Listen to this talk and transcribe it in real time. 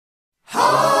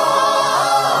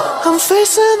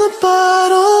facing the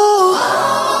bottle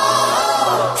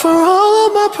for all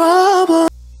of my problems.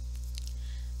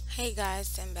 Hey guys,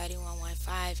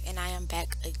 Somebody115, and I am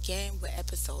back again with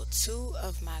episode 2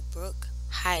 of my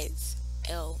BrookHeights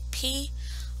LP.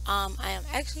 I am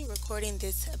actually recording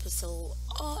this episode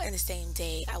all in the same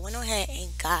day. I went ahead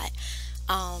and got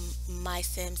my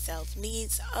sim self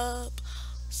needs up,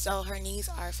 so her needs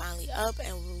are finally up,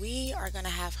 and we are gonna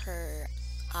have her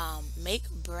make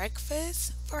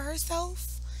breakfast for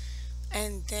herself.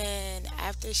 And then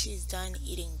after she's done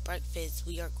eating breakfast,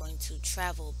 we are going to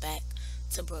travel back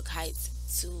to BrookHeights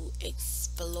to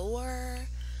explore.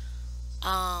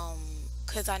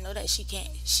 Cause I know that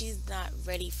she's not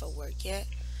ready for work yet.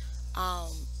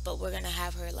 But we're gonna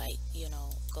have her, like,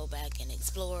 go back and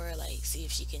explore, like see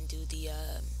if she can do the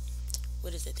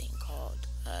what is the thing called?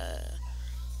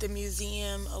 The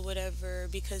museum or whatever,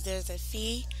 because there's a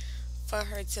fee for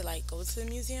her to like go to the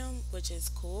museum, which is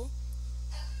cool.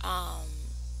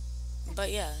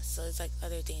 But yeah, so it's like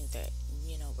other things that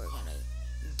we're gonna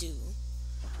do.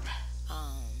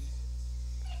 I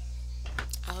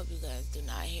hope you guys do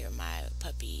not hear my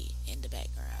puppy in the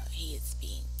background. He is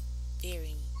being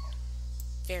very,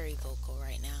 very vocal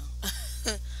right now.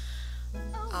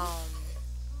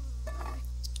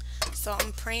 So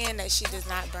I'm praying that she does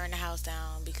not burn the house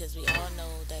down, because we all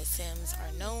know that Sims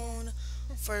are known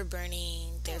for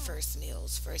burning their first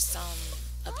meals for some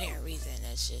apparent reason.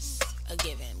 That's just a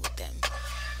given with them.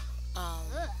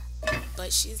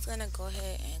 But she's gonna go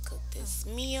ahead and cook this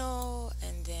meal,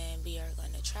 and then we are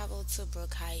gonna travel to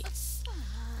BrookHeights.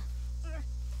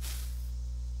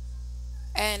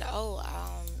 And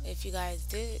if you guys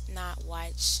did not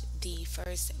watch the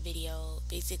first video,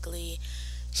 basically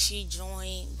she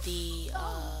joined the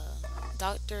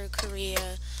doctor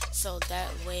career, so that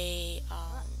way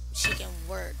she can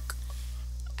work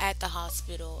at the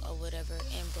hospital or whatever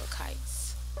in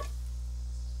BrookHeights.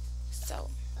 So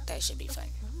that should be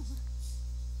fun.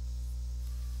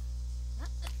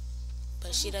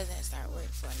 But she doesn't start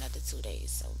work for another 2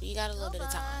 days, so we got a little bit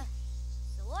of time.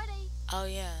 Oh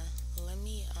yeah, let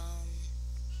me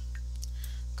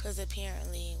cause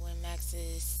apparently when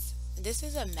this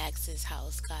is a Max's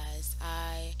house, guys.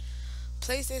 I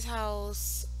placed this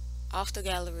house off the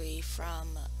gallery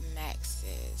from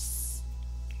Max's.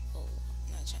 Oh,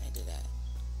 I'm not trying to do that.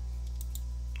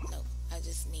 Nope, I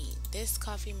just need this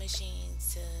coffee machine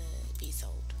to be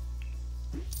sold.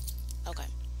 Okay,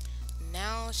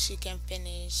 now she can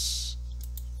finish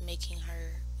making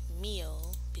her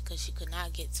meal, because she could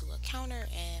not get to a counter,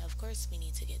 and of course we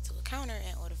need to get to a counter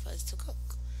in order for us to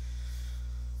cook.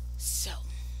 So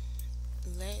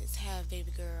let's have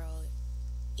baby girl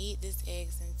eat this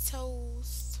eggs and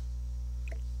toast,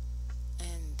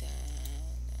 and then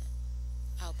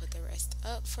I'll put the rest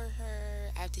up for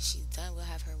her. After she's done, we'll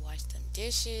have her wash some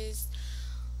dishes.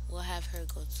 We'll have her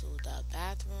go to the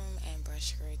bathroom and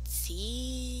brush her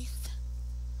teeth,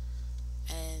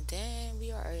 and then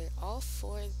we are off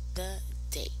for the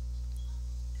day.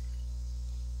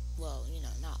 Well,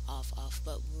 not off,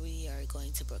 but we are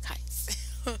going to BrookHeights.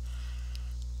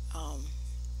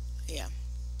 Yeah.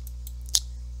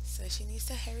 So she needs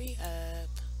to hurry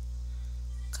up.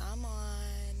 Come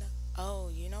on. Oh,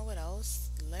 you know what else?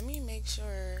 Let me make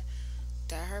sure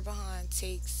that her behind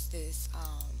takes this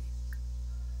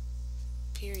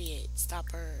period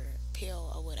stopper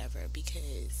pill or whatever,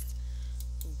 because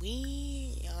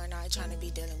we are not trying to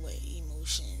be dealing with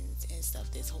emotions and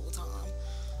stuff this whole time.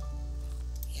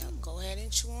 Yeah, go ahead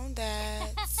and chew on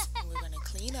that. We're gonna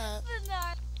clean up,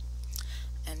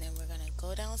 and then we're gonna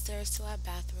go downstairs to our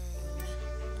bathroom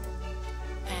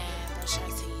and brush our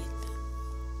teeth.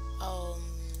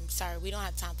 Sorry, we don't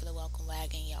have time for the welcome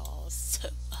wagon, y'all. So,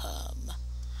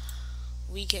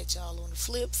 we catch y'all on the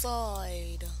flip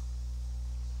side.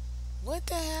 What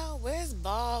the hell? Where's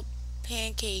Bob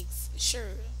Pancakes?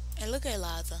 Sure. And look at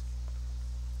Eliza.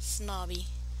 Snobby.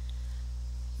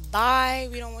 Bye.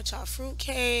 We don't want y'all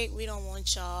fruitcake. We don't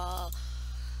want y'all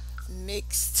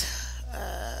mixed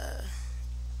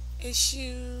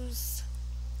issues.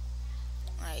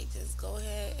 Alright, just go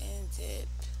ahead and dip.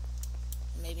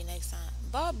 Maybe next time.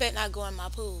 Bob bet not go in my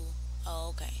pool. Oh,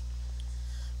 okay.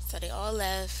 So they all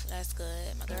left. That's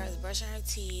good. My girl is brushing her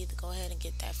teeth. Go ahead and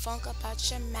get that funk up out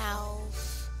your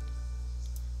mouth.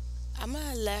 I'm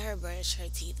gonna let her brush her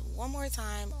teeth one more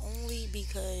time, only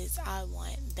because I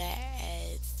want that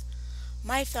as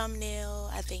my thumbnail.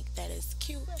 I think that is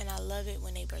cute, and I love it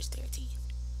when they brush their teeth.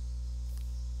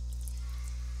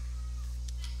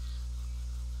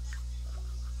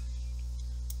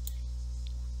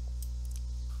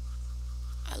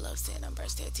 I love seeing them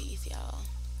brush their teeth, y'all.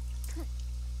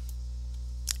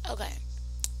 Okay,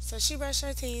 So she brushed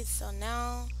her teeth. So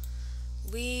now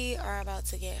we are about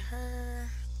to get her.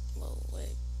 Whoa, what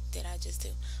did I just do?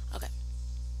 Okay.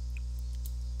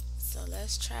 So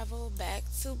let's travel back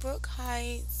to Brook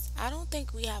Heights. I don't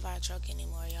think we have our truck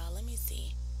anymore, y'all. Let me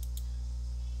see.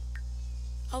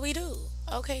 Oh, we do.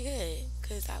 Okay, good.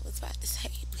 Because I was about to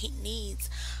say we need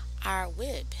our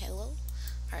whip. Hello?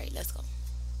 All right, let's go.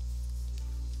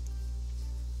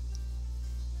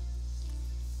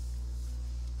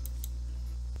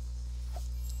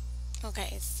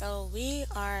 Okay, so we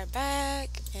are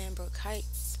back in Brook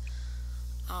Heights.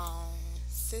 Um,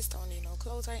 Sis don't need no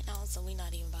clothes right now, so we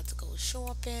not even about to go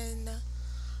shopping.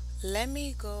 Let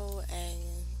me go and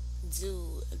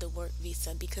do the work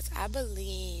visa because I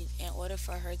believe in order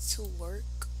for her to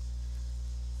work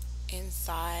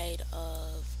inside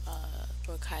of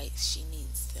Brook Heights, she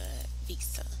needs the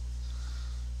visa.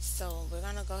 So we're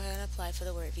gonna go ahead and apply for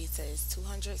the work visa. It's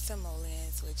 200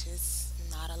 simoleons, which is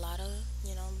not a lot of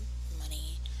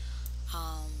money.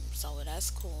 So that's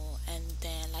cool. And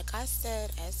then, like I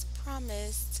said, as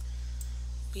promised,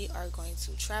 we are going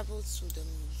to travel to the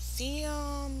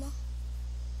museum,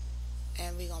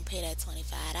 and we're gonna pay that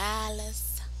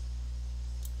 $25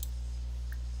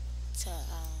 to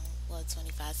well,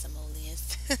 25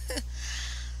 simoleons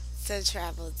to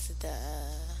travel to the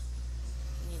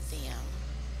museum.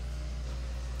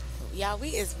 Y'all, we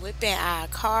is whipping our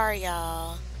car,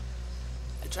 y'all.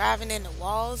 Driving in the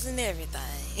walls and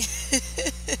everything.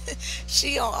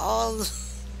 She on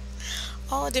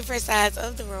all different sides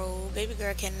of the road. Baby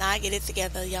girl cannot get it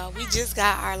together, y'all. We just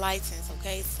got our license,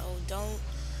 okay? So don't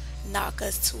knock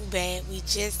us too bad. We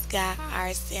just got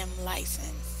our sim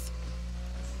license.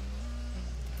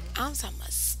 I'm talking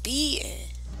about speeding.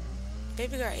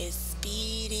 Baby girl is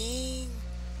speeding.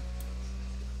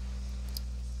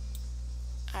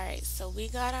 Alright, so we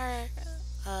got our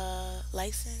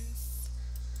license,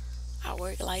 our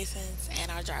work license, and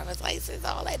our driver's license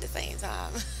all at the same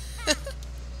time.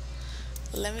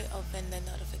 Let me open the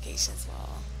notifications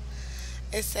wall.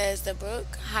 It says the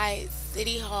Brook Heights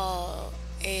City Hall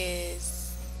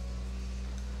is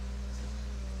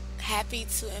happy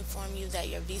to inform you that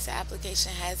your visa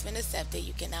application has been accepted.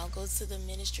 You can now go to the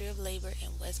Ministry of Labor in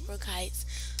Westbrook Heights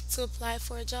to apply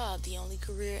for a job. The only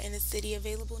career in the city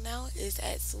available now is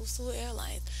at Susu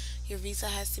Airlines. Your visa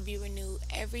has to be renewed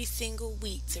every single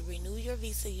week. To renew your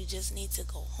visa, you just need to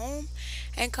go home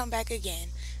and come back again.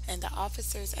 And the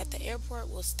officers at the airport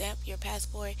will stamp your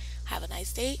passport. Have a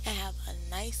nice day and have a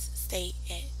nice stay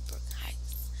at Brook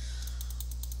Heights.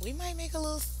 We might make a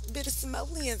little bit of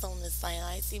simoleons on this thing.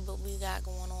 I see what we got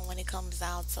going on when it comes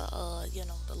out to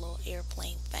the little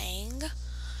airplane thing.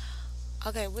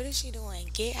 Okay, what is she doing?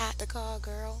 Get out the car,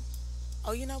 girl.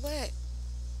 Oh, you know what?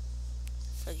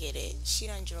 Forget it. She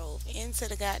done drove into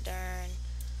the goddamn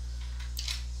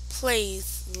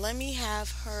place. Let me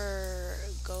have her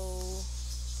go.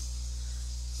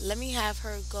 Let me have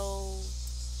her go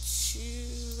to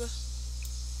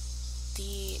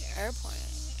the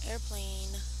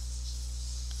airplane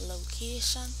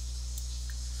location.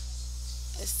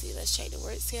 Let's see. Let's check the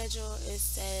work schedule. It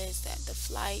says that the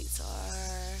flights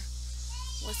are,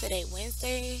 what's today?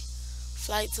 Wednesday.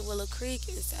 Flight to Willow Creek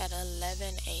is at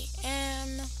 11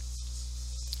 a.m.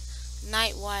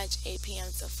 Night watch 8 p.m.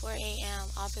 to 4 a.m.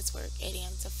 Office work 8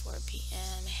 a.m. to 4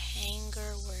 p.m.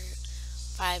 Hangar work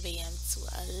 5 a.m. to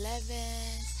 11.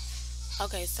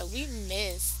 Okay, so we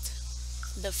missed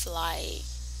the flight.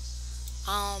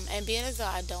 And being as though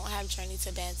I don't have journey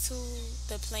to Bantu,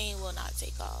 the plane will not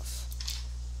take off.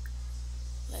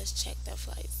 Let's check the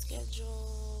flight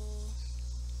schedule.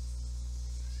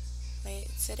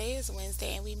 Wait, today is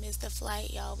Wednesday and we missed the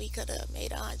flight, y'all. We could have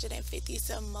made 150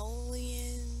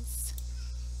 simoleons.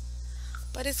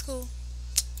 But it's cool.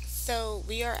 So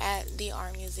we are at the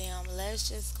art museum. Let's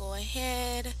just go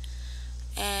ahead,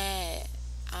 and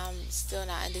I'm still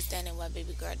not understanding why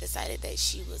baby girl decided that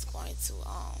she was going to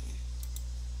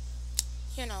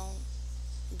you know,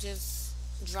 just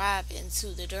drive into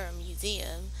the Durham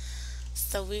Museum.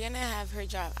 So we're gonna have her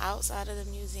drive outside of the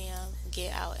museum,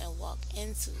 get out and walk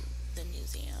into the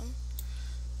museum,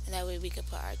 and that way we could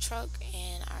put our truck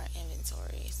in our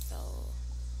inventory. So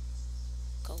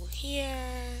go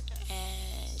here,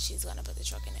 and she's gonna put the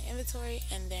truck in the inventory,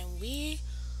 and then we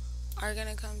are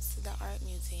gonna come to the art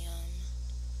museum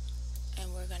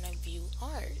and we're gonna view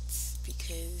art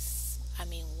because I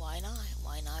mean, why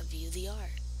not view the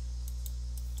art?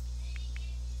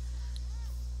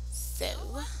 So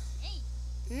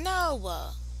no,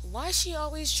 why is she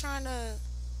always trying to,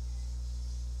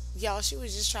 y'all, she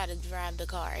was just trying to drive the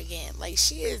car again. Like,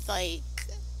 she is like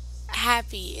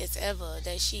happy as ever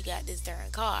that she got this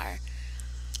darn car.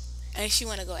 and she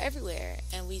want to go everywhere,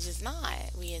 and we just not.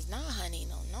 We is not, honey.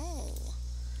 No, no.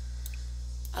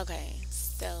 Okay,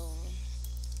 so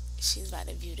she's about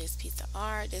to view this piece of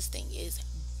art. This thing is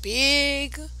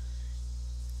big.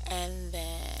 And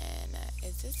then,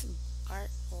 is this art?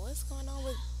 What's going on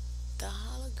with the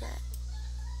hologram?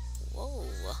 Whoa,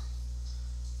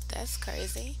 that's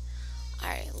crazy. All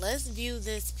right, let's view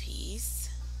this piece.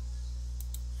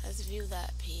 Let's view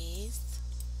that piece.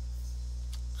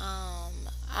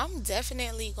 I'm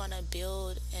definitely gonna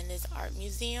build in this art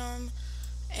museum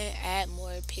and add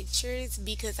more pictures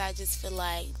because I just feel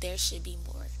like there should be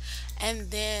more.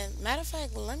 And then, matter of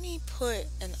fact, let me put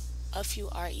a few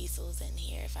art easels in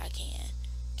here if I can.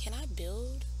 Can I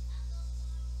build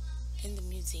in the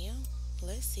museum?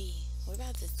 Let's see. We're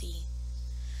about to see.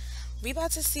 We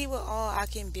about to see what all I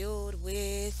can build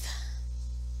with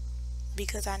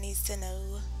because I need to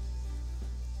know.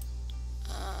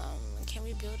 Can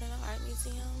we build in an art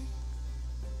museum?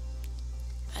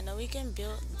 I know we can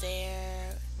build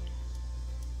there.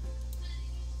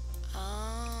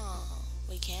 Oh,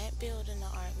 we can't build in the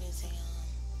art museum.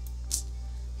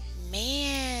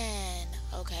 Man.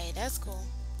 Okay, that's cool.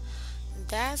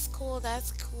 That's cool.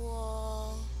 That's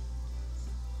cool.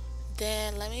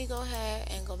 Then let me go ahead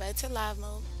and go back to live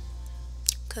mode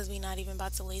because we're not even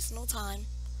about to waste no time.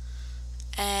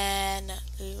 And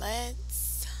let's.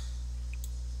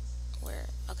 Where?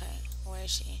 Okay, where is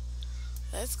she?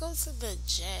 Let's go to the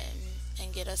gym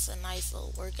and get us a nice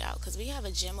little workout because we have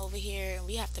a gym over here and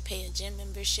we have to pay a gym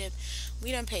membership.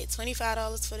 We done paid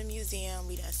 $25 for the museum.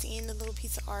 We done seen the little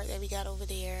piece of art that we got over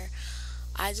there.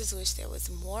 I just wish there was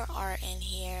more art in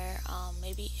here.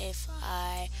 Maybe if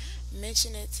I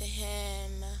mention it to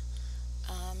him,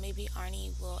 maybe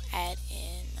Arnie will add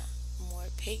in more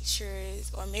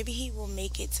pictures, or maybe he will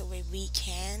make it to where we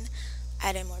can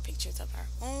add in more pictures of our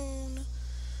own.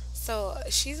 So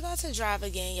she's about to drive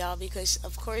again, y'all, because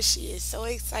of course she is so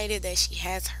excited that she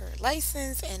has her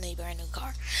license and a brand new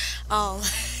car. Um,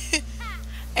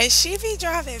 and she be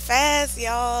driving fast,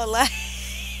 y'all. Like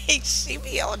she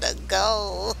be on the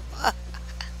go.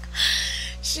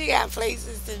 She got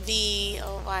places to be.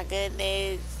 Oh my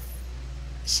goodness.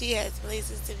 She has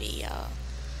places to be, y'all.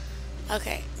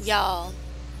 Okay, y'all.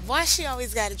 Why she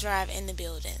always gotta drive in the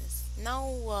buildings?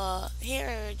 No,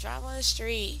 here, drive on the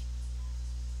street.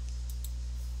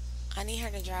 I need her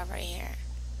to drive right here.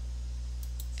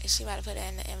 Is she about to put it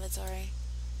in the inventory?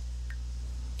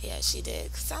 Yeah, she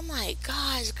did. Cause I'm like,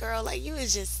 gosh, girl, like you would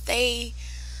just stay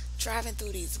driving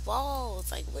through these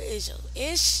walls. Like, what is your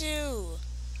issue?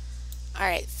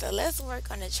 Alright, so let's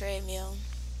work on the treadmill.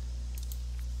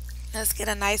 Let's get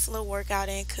a nice little workout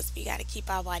in because we got to keep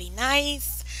our body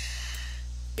nice.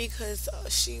 Because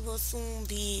she will soon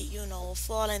be,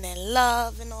 falling in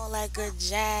love and all that good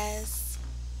jazz.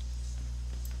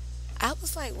 I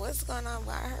was like, what's going on?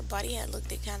 Why her body had looked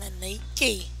kind of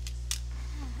naked.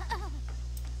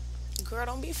 Girl,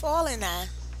 don't be falling now.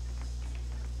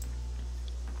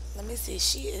 Let me see.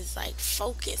 She is like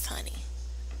focused, honey.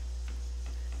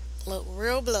 Look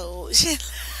real blowed.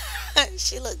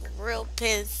 She looked real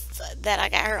pissed that I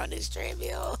got her on this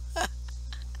treadmill.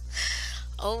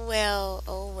 Oh well,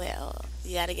 oh well.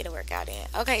 You gotta get a workout in.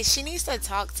 Okay, she needs to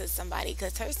talk to somebody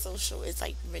because her social is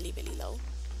like really, really low.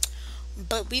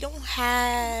 But we don't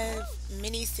have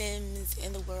many Sims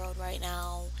in the world right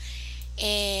now.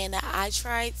 And I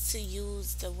tried to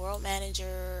use the world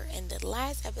manager in the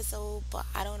last episode, but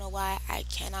I don't know why I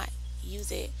cannot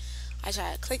use it. I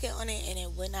tried clicking on it and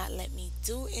it would not let me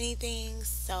do anything.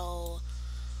 So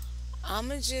I'm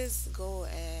gonna just go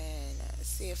and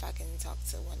see if I can talk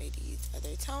to one of these other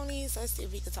Tonys. Let's see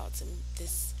if we can talk to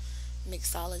this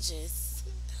mixologist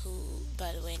who,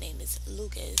 by the way, name is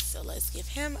Lucas. So let's give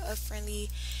him a friendly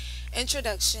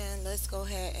introduction. Let's go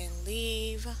ahead and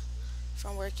leave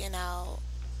from working out.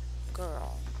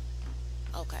 Girl,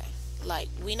 okay, like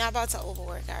we not about to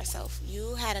overwork ourselves.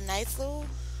 You had a nice little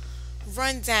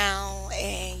rundown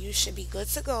and you should be good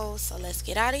to go. So let's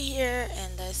get out of here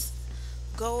and let's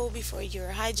go before your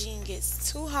hygiene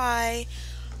gets too high.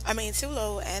 I mean too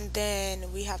low, and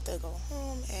then we have to go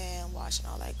home and wash and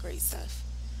all that great stuff.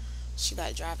 She got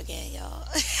to drive again, y'all.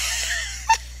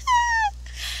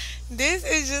 This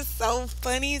is just so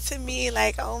funny to me.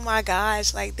 Like, oh my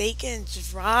gosh, like they can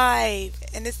drive,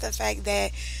 and it's the fact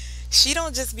that she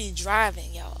don't just be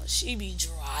driving, y'all. She be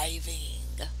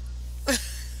driving.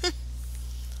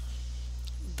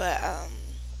 But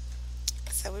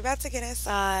so we're about to get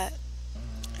inside,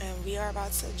 and we are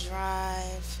about to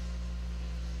drive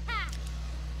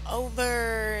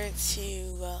over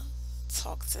to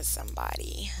talk to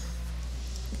somebody.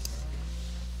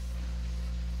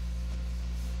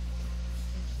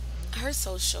 her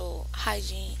social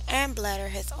hygiene and bladder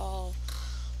has all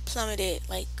plummeted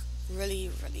like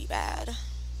really, really bad.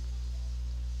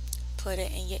 Put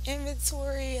it in your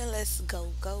inventory and let's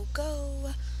go, go,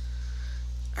 go.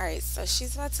 Alright, so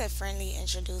she's about to friendly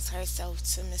introduce herself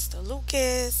to Mr.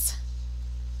 Lucas.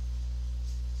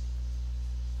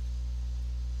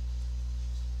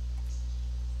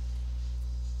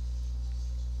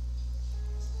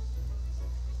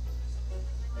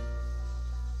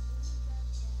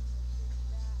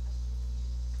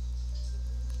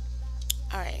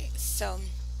 Alright, so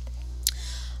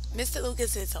Mr.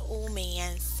 Lucas is an old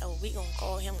man, so we gonna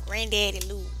call him Granddaddy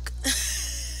Luke.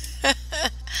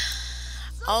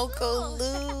 Uncle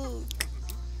Luke.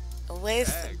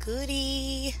 What's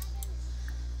goody?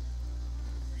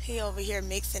 He over here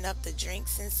mixing up the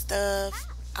drinks and stuff.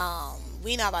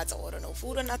 We not about to order no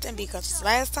food or nothing because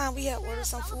last time we had ordered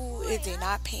some food, it did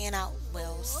not pan out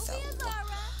well. So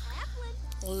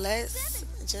let's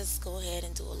just go ahead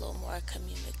and do a little more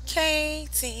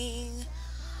communicating.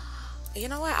 You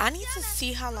know what? I need to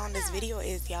see how long this video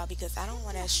is, y'all, because I don't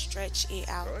want to stretch it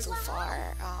out too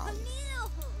far.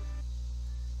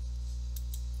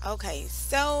 Okay,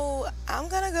 so I'm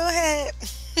gonna go ahead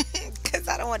because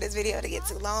I don't want this video to get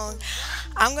too long.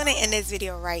 I'm gonna end this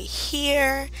video right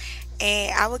here,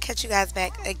 and I will catch you guys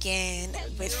back again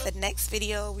with the next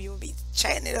video. We will be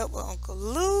chatting it up with Uncle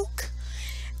Luke,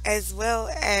 as well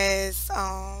as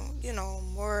you know,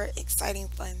 more exciting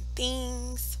fun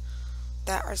things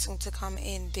that are soon to come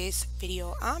in this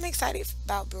video. I'm excited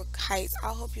about Brook Heights. I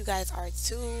hope you guys are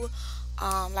too.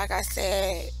 Like I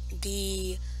said,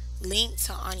 the link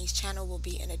to Ani's channel will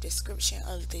be in the description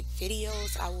of the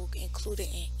videos. I will include it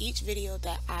in each video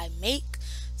that I make,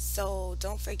 so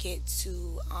don't forget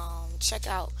to check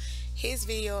out his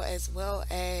video as well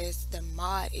as the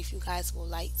mod if you guys would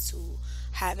like to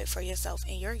have it for yourself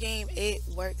in your game. It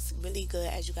works really good.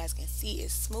 As you guys can see,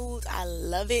 it's smooth. I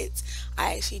love it.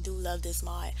 I actually do love this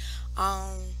mod.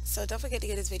 So don't forget to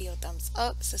give this video a thumbs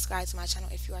up, subscribe to my channel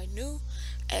if you are new.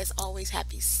 As always,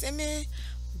 happy simming.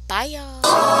 Bye,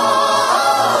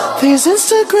 y'all. These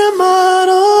Instagram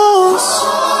models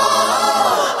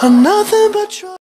are nothing but